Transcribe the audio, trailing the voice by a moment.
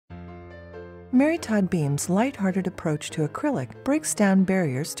Mary Todd Beam's lighthearted approach to acrylic breaks down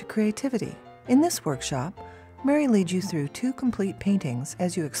barriers to creativity. In this workshop, Mary leads you through 2 complete paintings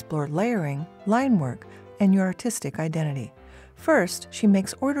as you explore layering, line work, and your artistic identity. First, she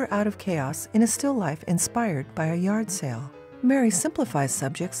makes order out of chaos in a still life inspired by a yard sale. Mary simplifies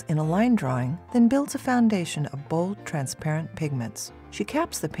subjects in a line drawing, then builds a foundation of bold, transparent pigments. She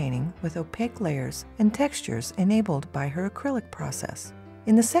caps the painting with opaque layers and textures enabled by her acrylic process.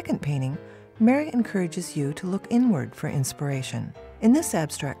 In the second painting, Mary encourages you to look inward for inspiration. In this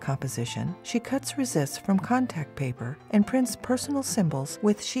abstract composition, she cuts resists from contact paper and prints personal symbols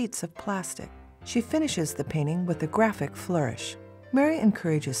with sheets of plastic. She finishes the painting with a graphic flourish. Mary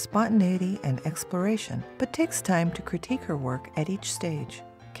encourages spontaneity and exploration, but takes time to critique her work at each stage.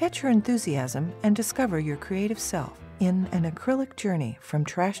 Catch her enthusiasm and discover your creative self in An Acrylic Journey from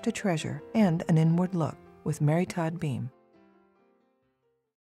Trash to Treasure and An Inward Look with Mary Todd Beam.